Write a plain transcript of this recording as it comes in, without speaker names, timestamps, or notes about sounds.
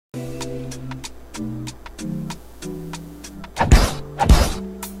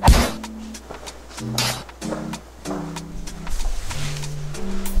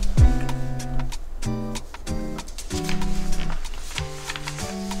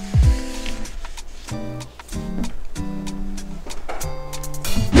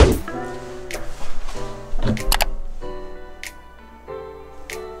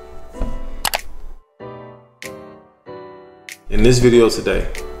In this video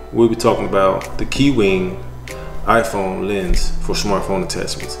today, we'll be talking about the Keywing iPhone lens for smartphone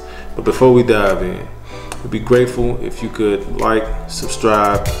attachments. But before we dive in, we'd be grateful if you could like,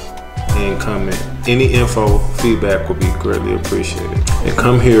 subscribe, and comment. Any info, feedback would be greatly appreciated. And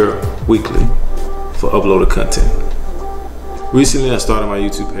come here weekly for uploaded content. Recently, I started my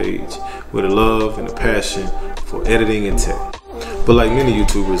YouTube page with a love and a passion for editing and tech. But like many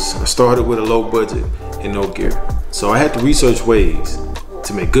YouTubers, I started with a low budget and no gear. So I had to research ways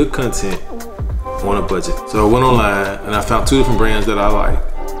to make good content on a budget. So I went online and I found two different brands that I like.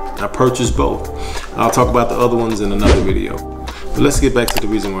 I purchased both. I'll talk about the other ones in another video. But let's get back to the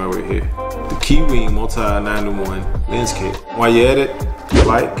reason why we're here. The Keywing Multi 9-in-1 Lens Kit. While you're at it,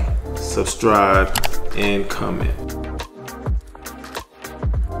 like, subscribe, and comment.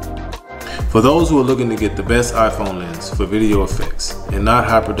 For those who are looking to get the best iPhone lens for video effects and not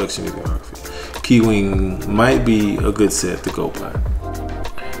high production videography, Keywing might be a good set to go by.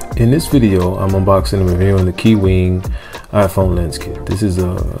 In this video, I'm unboxing and reviewing the Keywing iPhone lens kit. This is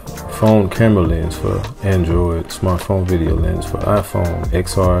a phone camera lens for Android, smartphone video lens for iPhone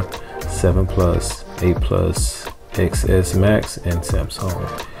XR, 7 Plus, 8 Plus, XS Max, and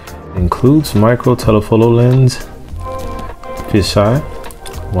Samsung. Includes Macro+Telephoto lens,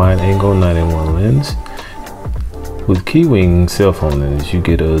 Fisheye+Wide Angle 9-in-1 lens. With Keywing cell phone lens, you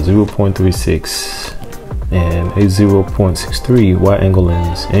get a 0.36 and a 0.63 wide angle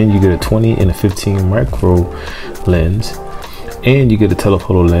lens, and you get a 20 and a 15 micro lens, and you get a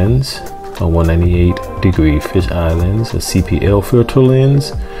telephoto lens, a 198 degree fisheye lens, a CPL filter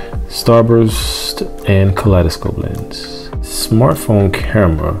lens, starburst, and kaleidoscope lens. Smartphone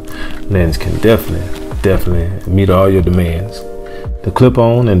camera lens can definitely meet all your demands. The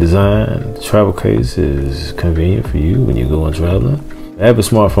clip-on and design travel case is convenient for you when you're going traveling. Avid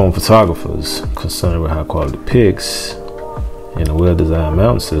smartphone photographers concerned with high quality pics and a well-designed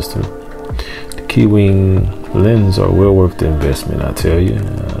mounting system, the Keywing lens are well worth the investment, I tell you.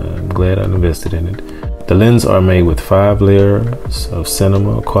 I'm glad I invested in it. The lenses are made with 5 layers of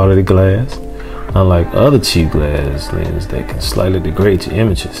cinema quality glass, unlike other cheap glass lenses that can slightly degrade your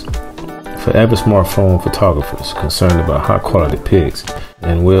images. For avid smartphone photographers concerned about high quality pics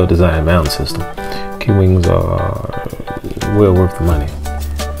and well-designed mounting system, Keywings are well worth the money.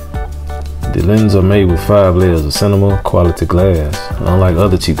 The lenses are made with 5 layers of cinema quality glass, unlike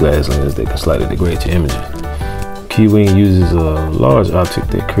other cheap glass lenses that can slightly degrade your images. Keywing uses a large optic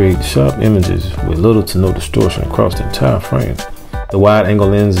that creates sharp images with little to no distortion across the entire frame. The wide angle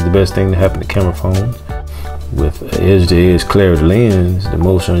lens is the best thing to happen to camera phones. With an edge-to-edge clarity lens, the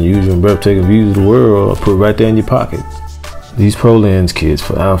most unusual and breathtaking views of the world are put right there in your pocket. These Pro lens kits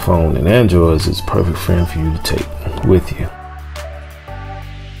for iPhone and Androids is a perfect frame for you to take with you.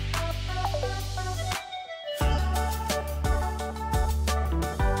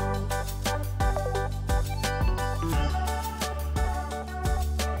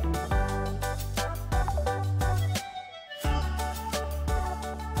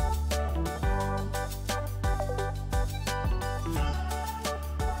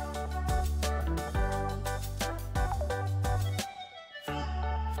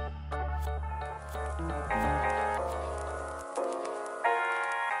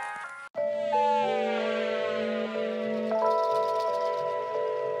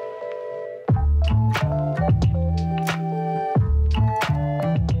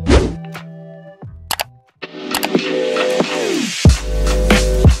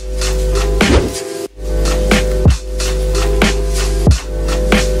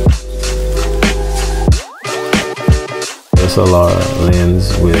 SLR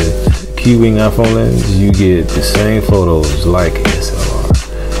lens with Keywing iPhone lens, you get the same photos like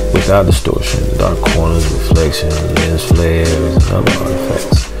SLR without distortion, dark corners, reflection, lens flares, and other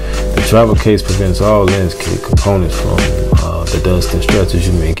artifacts. The travel case prevents all lens kit components from the dust and scratches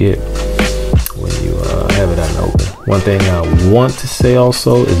you may get when you have it out in the open. One thing I want to say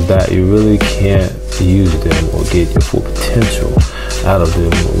also is that you really can't use them or get your full potential out of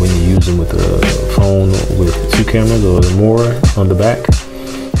them when you use them with a phone with 2 cameras or more on the back.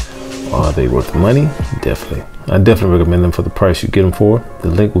 Are they worth the money? Definitely. I definitely recommend them for the price you get them for. The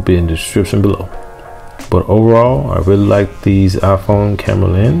link will be in the description below. But overall, I really like these iPhone camera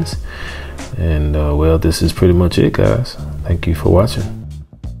lens. And well, this is pretty much it, guys. Thank you for watching.